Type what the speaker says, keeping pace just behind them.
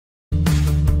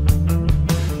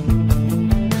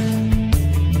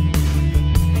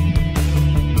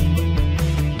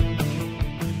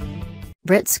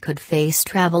Brits could face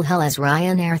travel hell as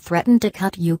Ryanair threatened to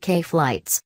cut UK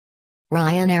flights.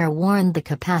 Ryanair warned the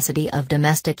capacity of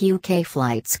domestic UK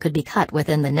flights could be cut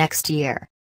within the next year.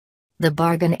 The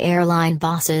bargain airline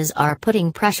bosses are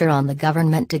putting pressure on the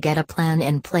government to get a plan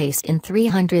in place in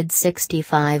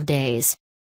 365 days.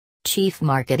 Chief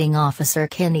Marketing Officer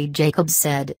Kenny Jacobs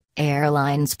said,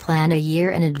 "Airlines plan a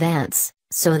year in advance,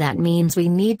 so that means we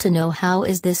need to know how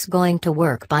is this going to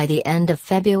work by the end of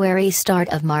February, start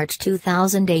of March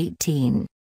 2018.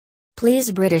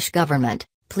 Please British government,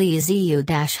 please EU-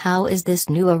 how is this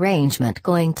new arrangement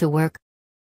going to work?"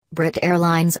 Brit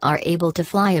Airlines are able to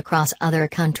fly across other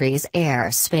countries'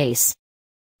 airspace.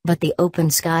 But the Open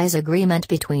Skies Agreement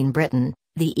between Britain,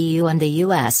 the EU and the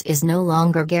US is no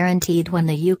longer guaranteed when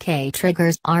the UK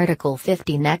triggers Article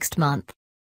 50 next month.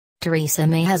 Theresa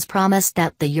May has promised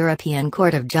that the European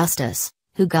Court of Justice,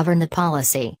 who govern the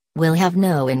policy, will have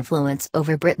no influence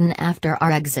over Britain after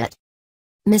our exit.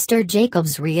 Mr.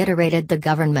 Jacobs reiterated the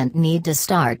government need to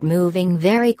start moving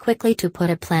very quickly to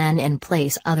put a plan in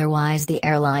place, otherwise the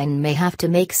airline may have to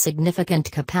make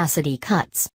significant capacity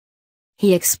cuts.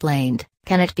 He explained,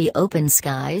 "Can it be Open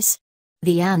Skies?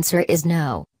 The answer is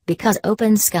no, because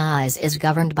Open Skies is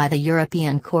governed by the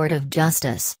European Court of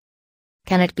Justice.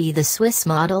 Can it be the Swiss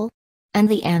model? And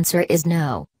the answer is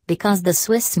no, because the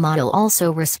Swiss model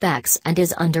also respects and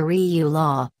is under EU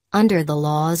law, under the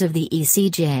laws of the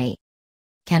ECJ.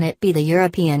 Can it be the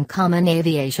European Common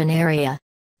Aviation Area?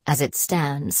 As it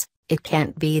stands, it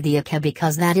can't be the UK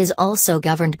because that is also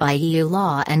governed by EU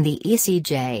law and the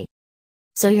ECJ.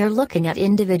 So you're looking at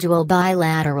individual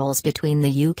bilaterals between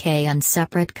the UK and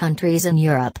separate countries in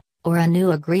Europe, or a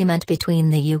new agreement between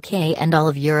the UK and all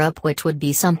of Europe, which would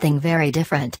be something very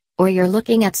different, or you're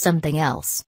looking at something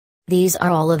else. These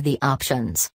are all of the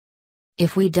options.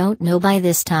 If we don't know by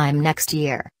this time next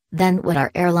year, then what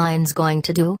are airlines going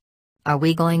to do? Are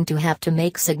we going to have to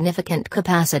make significant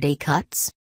capacity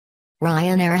cuts?"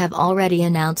 Ryanair have already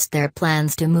announced their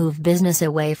plans to move business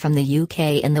away from the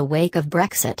UK in the wake of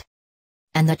Brexit.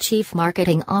 And the chief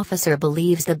marketing officer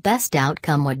believes the best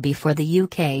outcome would be for the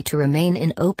UK to remain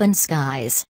in Open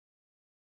Skies.